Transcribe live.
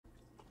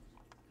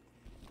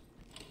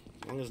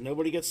long as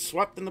nobody gets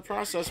swept in the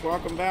process,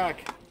 welcome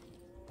back.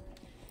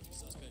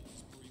 Suspect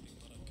is breathing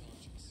but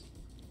unconscious.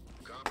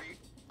 Copy.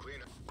 Clean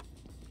up.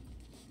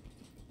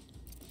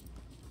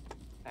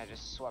 I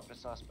just swept a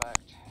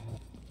suspect.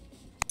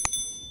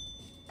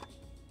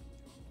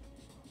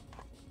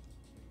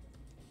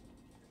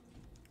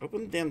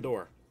 Open the damn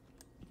door.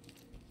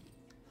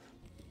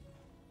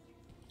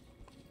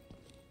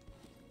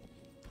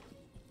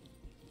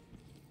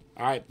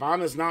 Alright,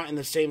 bomb is not in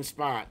the same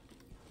spot.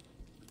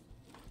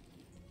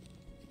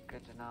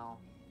 Good to know.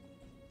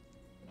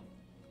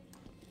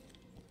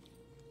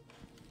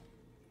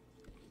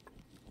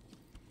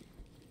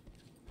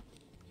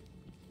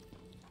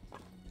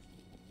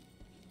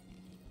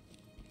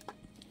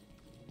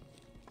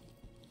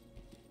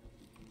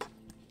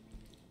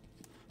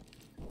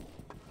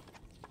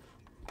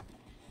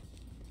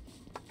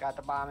 Got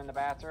the bomb in the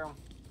bathroom.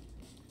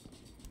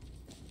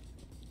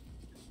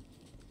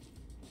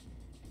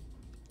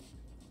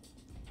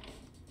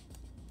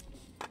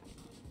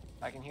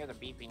 I can hear the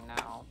beeping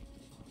now.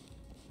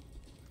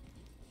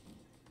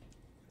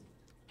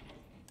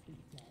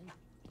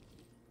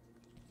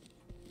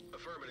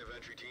 Affirmative,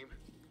 entry team.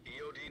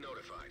 EOD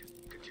notified.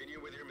 Continue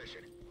with your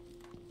mission.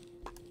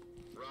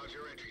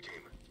 Roger, entry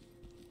team.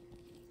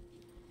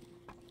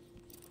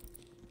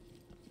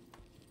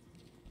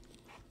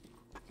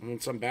 I'm in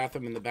some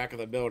bathroom in the back of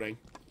the building.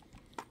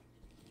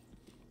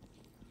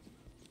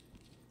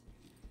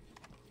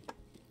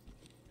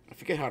 I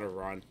forget how to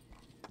run.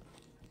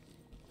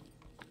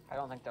 I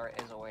don't think there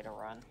is a way to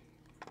run.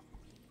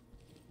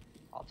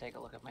 I'll take a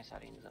look at my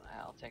settings and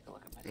I'll take a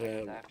look at my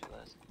settings after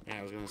this. Yeah,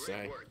 I was gonna say.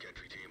 Great work,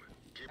 entry team.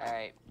 Keep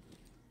Alright.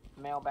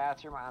 Male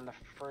bathroom on the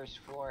first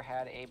floor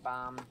had a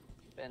bomb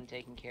been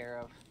taken care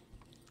of.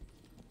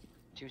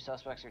 2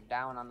 suspects are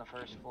down on the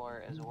first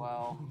floor as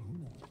well.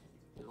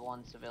 There's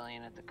 1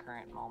 civilian at the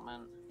current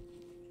moment.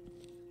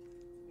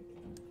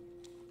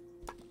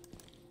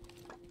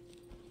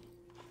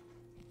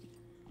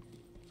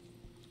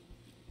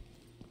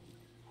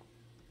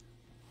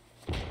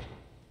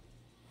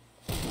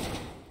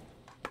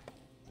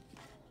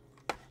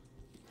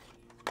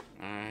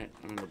 Alright,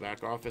 I'm in the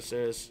back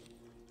offices.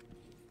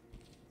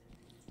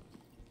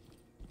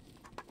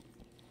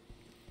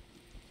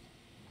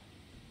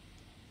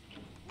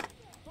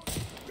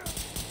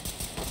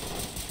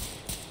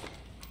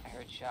 I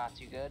heard shots.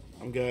 You good?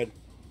 I'm good.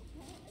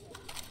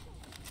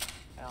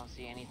 I don't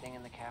see anything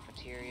in the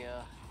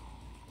cafeteria.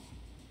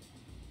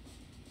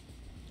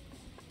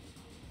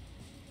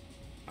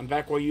 I'm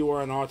back where you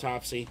were on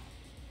autopsy.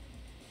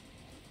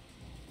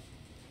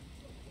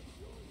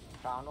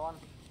 Found one?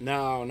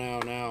 No, no,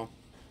 no.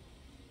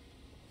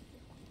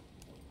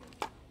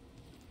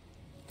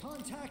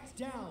 Contact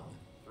down.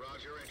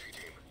 Roger, entry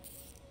team.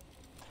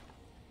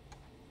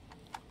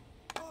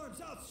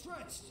 Arms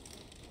outstretched.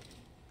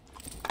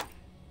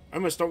 I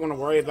almost don't want to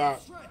worry about.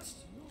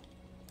 Outstretched.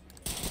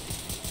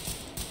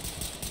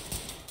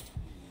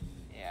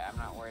 Yeah, I'm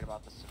not worried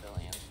about the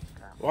civilians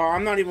currently. Well,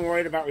 I'm not even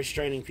worried about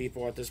restraining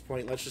people at this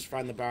point. Let's just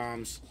find the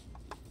bombs.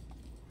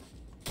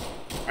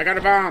 I got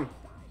a bomb.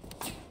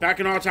 Back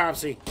in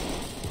autopsy.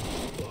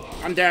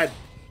 I'm dead.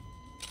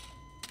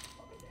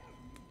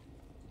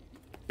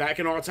 Back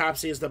in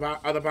autopsy is the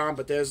other bomb,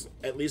 but there's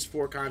at least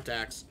 4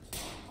 contacts.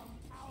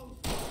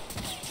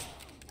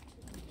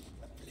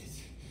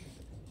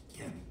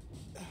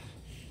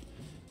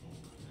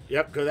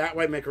 Yep, go that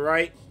way, make a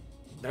right.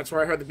 That's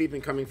where I heard the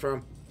beeping coming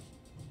from.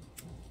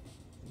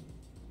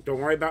 Don't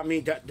worry about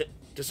me.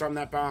 Disarm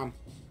that bomb.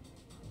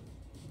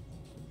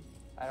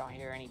 I don't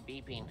hear any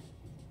beeping.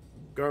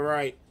 Go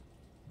right.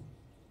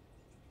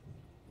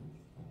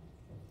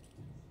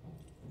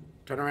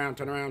 Turn around,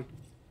 turn around.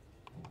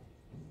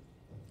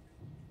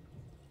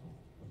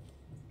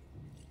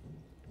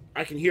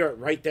 I can hear it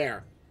right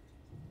there.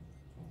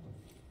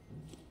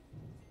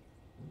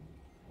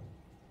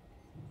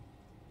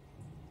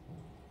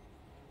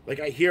 Like,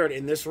 I hear it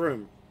in this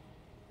room.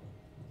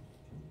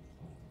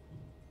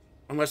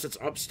 Unless it's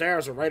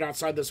upstairs or right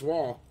outside this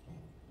wall.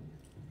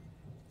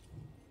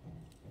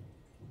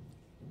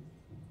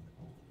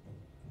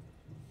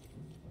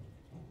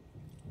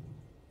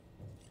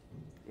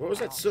 What was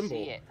that symbol?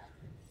 See it.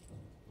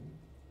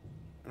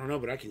 I don't know,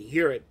 but I can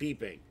hear it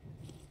beeping.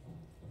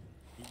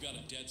 We've got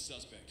a dead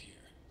suspect here.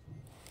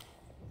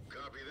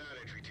 Copy that,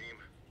 entry team.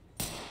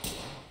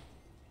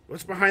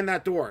 What's behind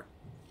that door?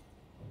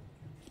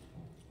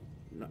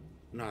 No,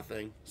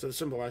 nothing. So the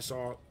symbol I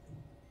saw.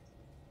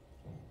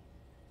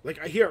 Like,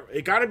 I hear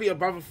it. Got to be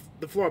above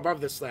the floor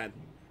above this then.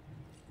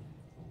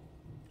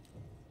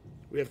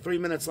 We have 3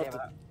 minutes left.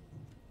 Yeah,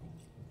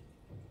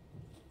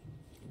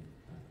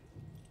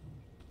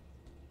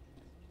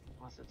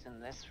 unless it's in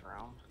this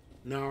room.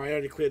 No, I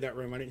already cleared that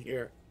room. I didn't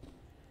hear it.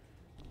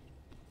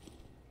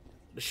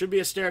 There should be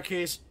a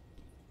staircase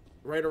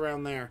right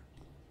around there.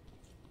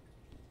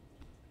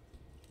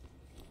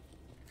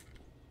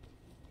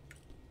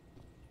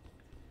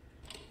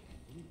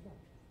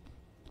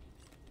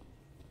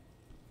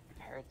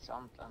 I heard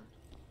something.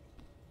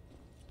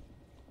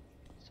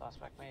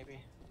 Suspect, maybe.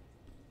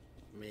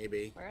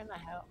 Maybe. Where in the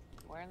hell?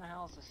 Where in the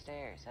hell is the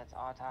stairs? That's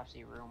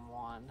autopsy room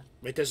 1.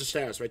 Right there's the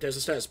stairs. Right there's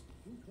the stairs.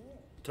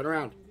 Turn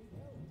around.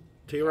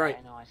 To your right.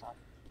 I know, I saw.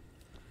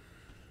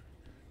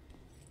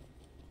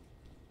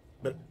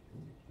 But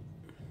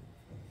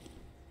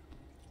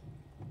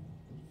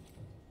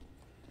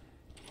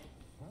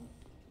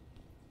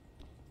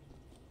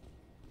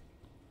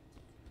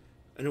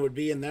and it would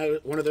be in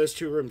that one of those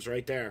 2 rooms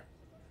right there.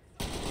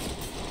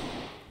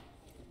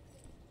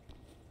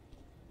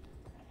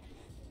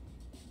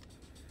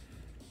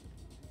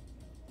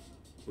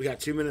 We got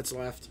 2 minutes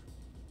left.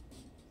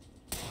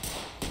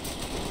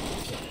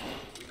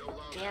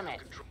 Damn it.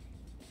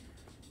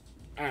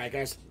 Alright,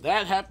 guys.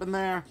 That happened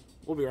there.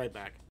 We'll be right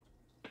back.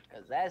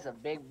 Because that's a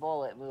big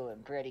bullet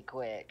moving pretty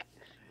quick.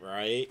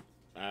 Right.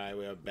 Alright,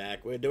 we're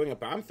back. We're doing a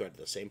bomb threat at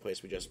the same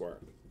place we just were.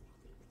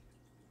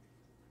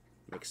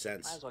 Makes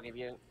sense. Might as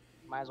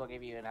well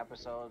give you an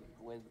episode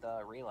with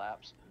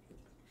relapse.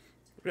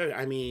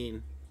 I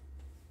mean,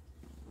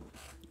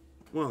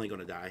 we're only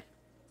gonna die.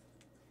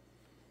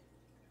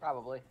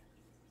 Probably.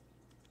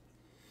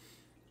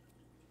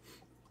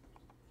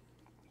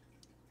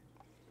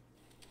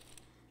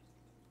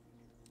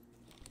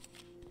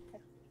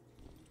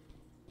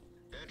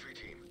 Entry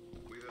team,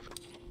 we have...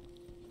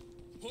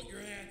 Put your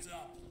hands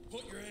up.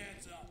 Put your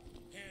hands up.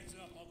 Hands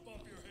up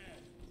above your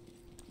head.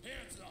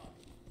 Hands up.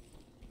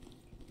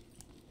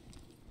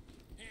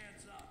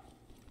 Hands up.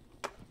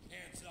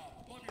 Hands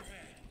up above your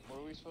head. What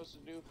are we supposed to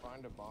do?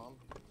 Find a bomb?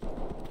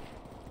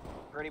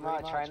 Pretty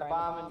much. Trying to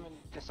bomb and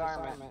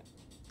disarm it.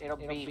 It'll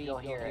beep. You'll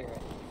hear it.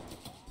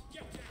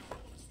 Get down. I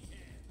want to see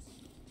hands.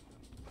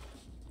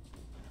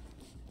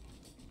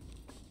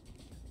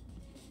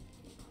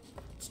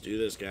 Let's do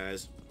this,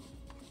 guys.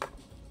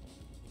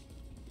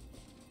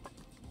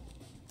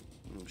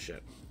 Oh,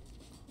 shit.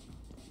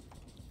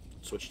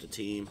 Switch to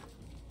team.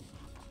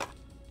 Through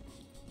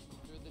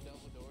the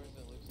double doors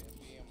that looks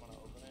empty, I'm gonna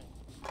open it.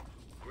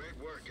 Great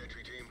work,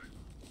 entry team.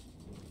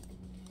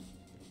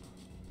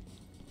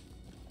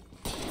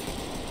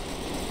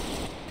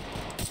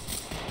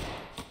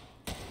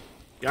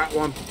 Got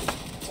one.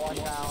 One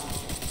down.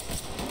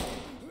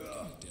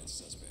 Dead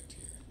suspect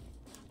here.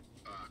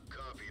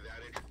 Copy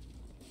that entry.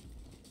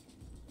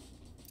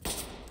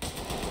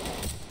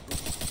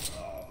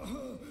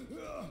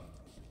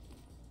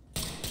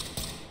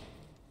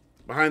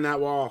 Behind that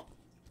wall.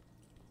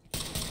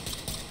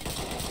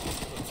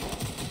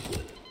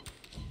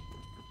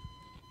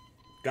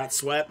 Got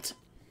swept.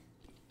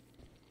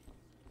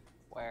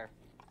 Where?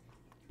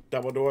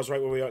 Double doors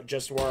right where we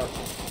just were.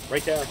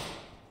 Right there.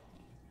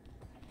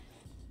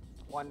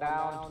 One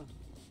down.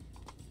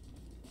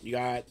 You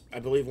got, I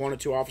believe, 1 or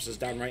 2 officers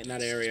down right in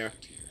that area.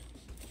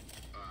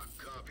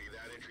 Copy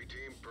that entry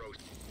team. Pro.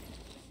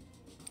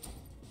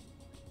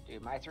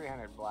 Dude, my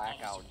 300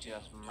 blackout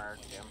just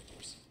murked him.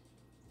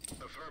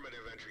 Affirmative,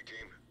 entry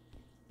team.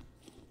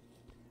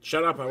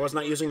 Shut up, I was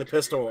not using the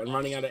pistol and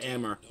running out of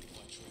ammo.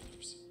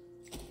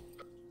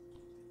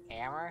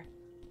 Hammer?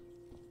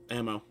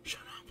 Ammo.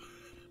 Shut up.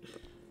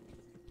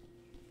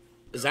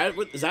 Is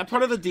that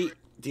part of the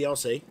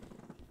DLC?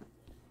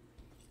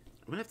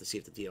 I'm gonna have to see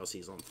if the DLC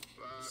is on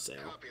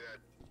sale. Copy that.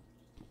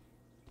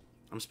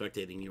 I'm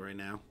spectating you right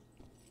now.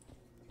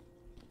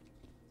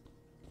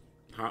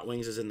 Hot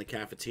Wings is in the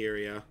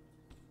cafeteria.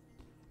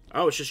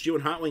 Oh, it's just you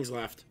and Hot Wings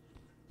left.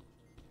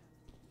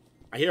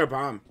 I hear a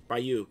bomb by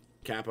you,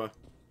 Kappa.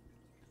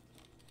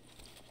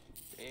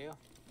 You?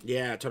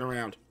 Yeah, turn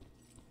around.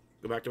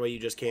 Go back the way you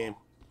just came.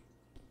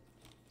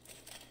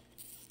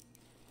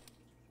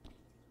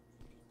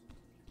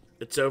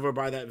 It's over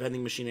by that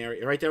vending machine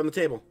area. Right there on the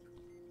table.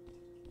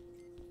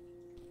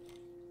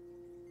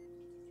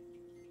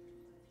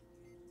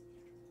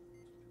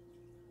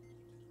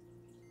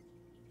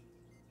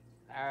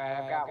 Alright,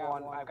 I've got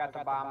one. I've got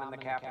the bomb in the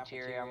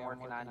cafeteria. I'm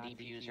working on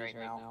defuse right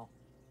now.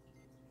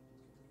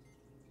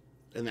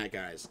 And that,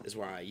 guys, is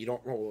why you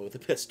don't roll with a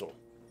pistol.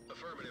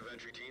 Affirmative,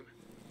 entry team.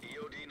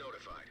 EOD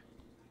notified.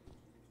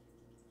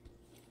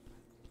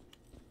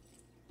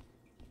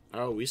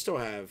 Oh, we still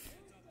have...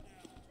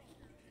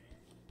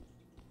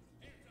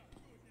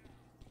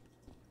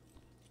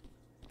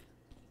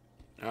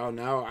 Oh,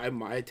 no,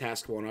 my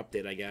task won't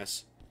update, I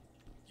guess.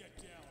 Get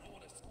down. I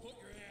want to put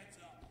your hands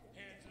up.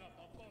 Hands up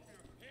above your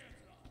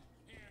hands up.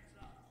 Hands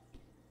up.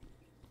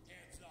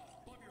 Hands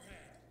up above your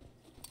head.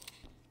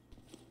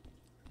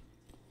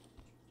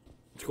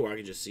 It's cool, I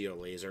can just see a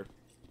laser.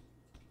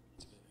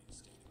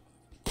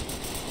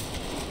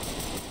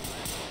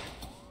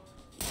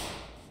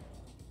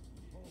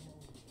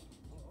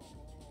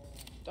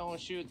 Don't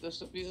shoot the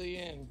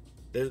civilian.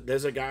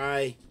 There's a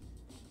guy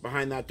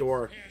behind that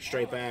door,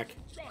 straight back.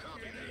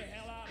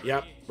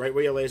 Yep, right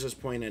where your laser's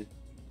pointed.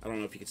 I don't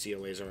know if you can see a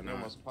laser or It not.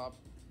 almost popped.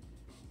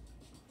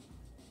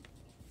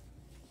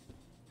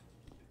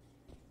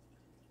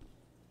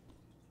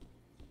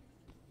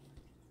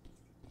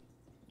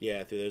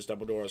 Yeah, through those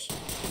double doors.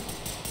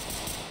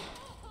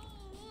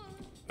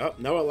 Oh,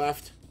 Noah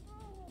left.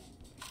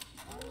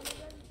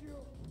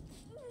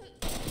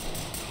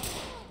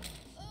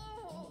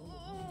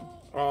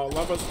 Oh,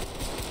 love us.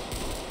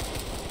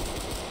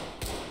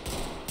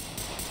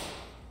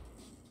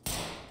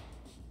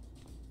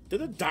 Did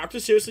the doctor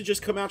seriously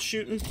just come out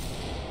shooting?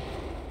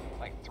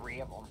 Like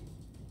 3 of them.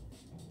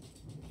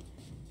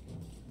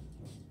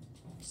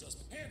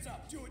 Hands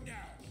up, do it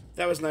now.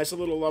 That was nice, a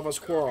little lovers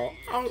quarrel.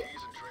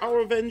 I'll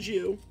revenge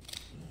you.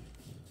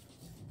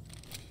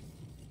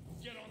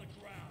 Get on the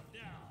ground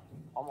now.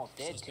 Almost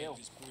did too.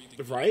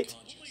 Right?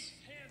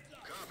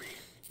 Copy.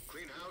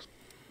 Clean house.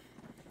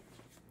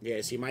 Yeah,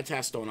 see, my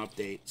tasks don't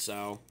update,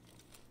 so...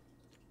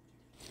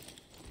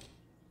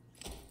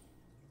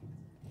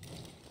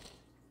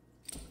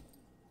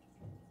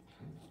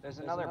 There's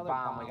another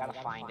bomb. We gotta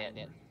find it.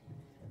 There's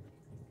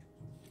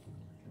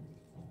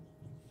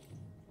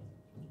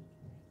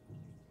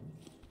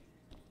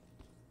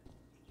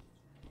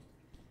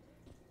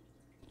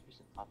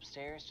an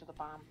upstairs to the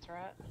bomb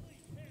threat.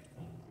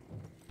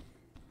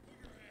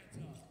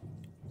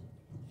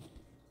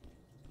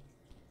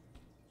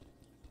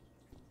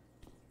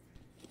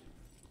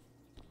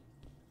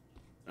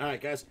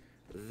 Alright, guys.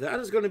 That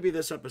is going to be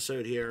this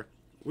episode here.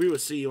 We will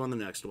see you on the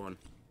next one.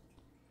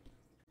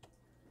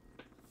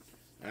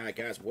 Alright,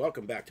 guys.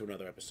 Welcome back to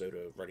another episode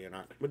of Ready or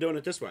Not. We're doing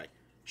it this way.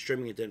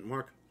 Streaming it didn't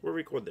work. We'll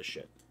record this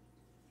shit.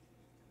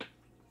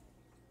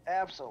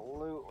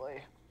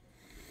 Absolutely.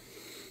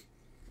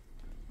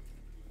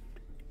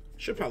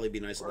 Should probably be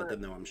nice to let them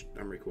know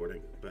I'm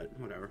recording, but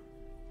whatever.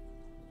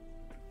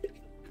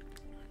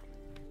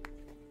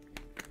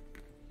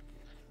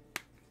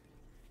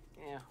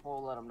 Yeah,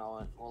 we'll let them know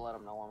it. We'll let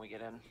them know when we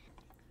get in.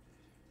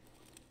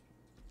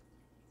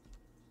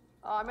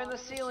 Oh, I'm in the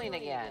ceiling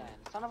again.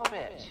 Son of a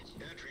bitch.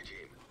 Entry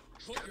team.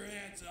 Put your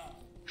hands up.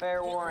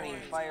 Fair warning,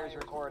 fire's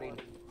recording.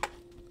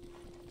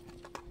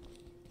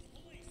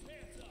 Police,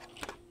 hands up.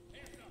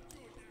 Hands up, do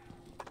it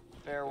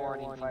now. Fair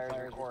warning, fire's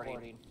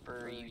recording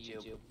for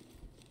YouTube.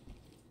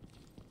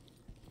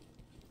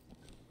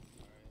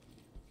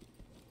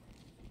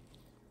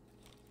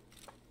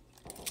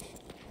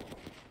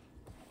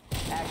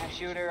 Active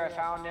shooter, I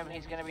found him.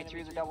 He's gonna be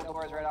through the double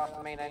doors right off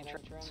the main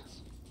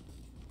entrance.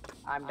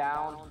 I'm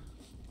down.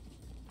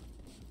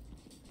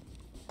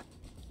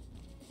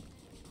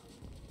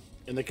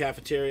 In the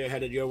cafeteria,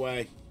 headed your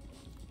way.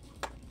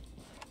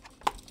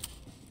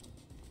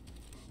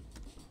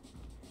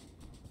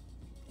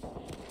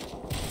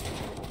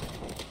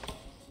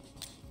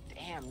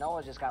 Damn,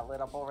 Noah just got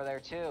lit up over there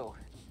too.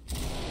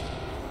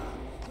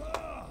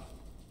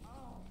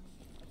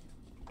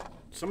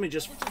 Somebody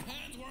just... Put your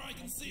hands where I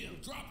can see him.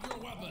 Drop your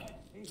weapon.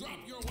 Drop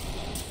your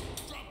weapon.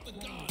 Drop the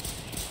gun.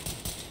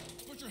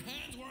 Put your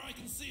hands where I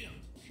can see him.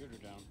 Shooter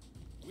down.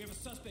 We have a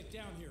suspect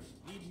down here.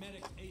 Need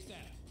medic ASAP.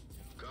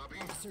 Copy.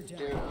 Officer down.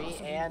 Dude, me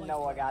Officer and light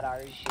Noah fire. got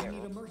our We shit.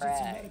 need emergency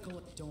Right.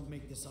 medical. Don't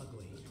make this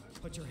ugly.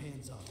 Put your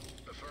hands up.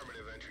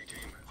 Affirmative, entry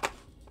team.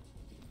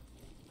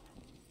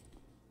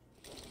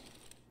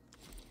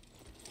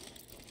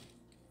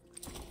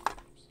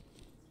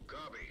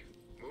 Copy.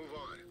 Move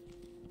on.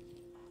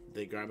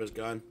 They grab his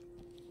gun.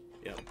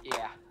 Yep.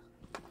 Yeah.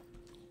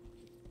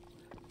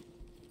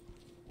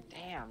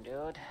 Damn,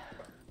 dude.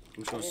 I'm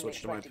just gonna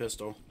switch to my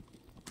pistol.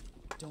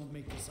 Don't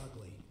make this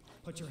ugly.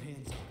 Put your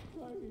hands up.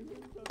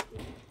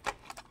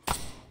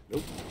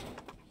 Nope.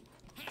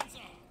 Hands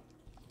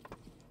up.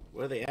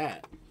 Where are they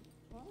at?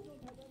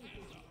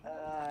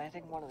 I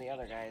think one of the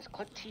other guys.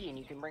 Click T and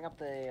you can bring up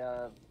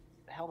the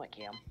helmet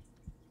cam.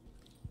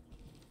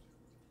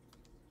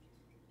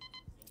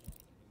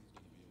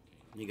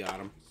 You got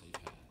him.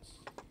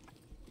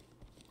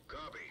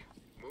 Copy.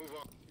 Move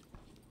on.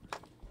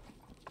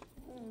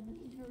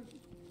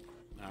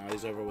 Oh,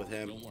 he's over with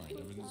him. Don't worry,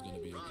 everything's gonna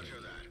be okay.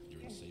 Roger that.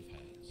 You're in safe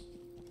hands.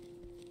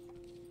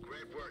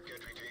 Great work,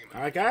 entry team.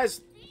 Alright,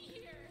 guys.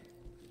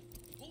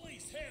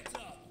 Police, hands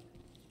up.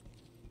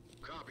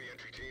 Copy,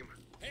 entry team.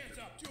 Hands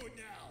up, do it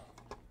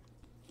now.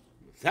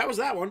 That was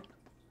that one.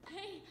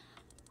 Hey,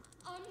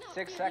 I'm not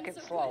 6 feeling seconds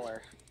so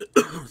slower.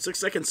 6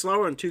 seconds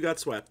slower and 2 got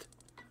swept.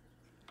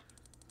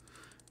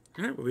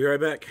 Alright, we'll be right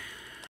back.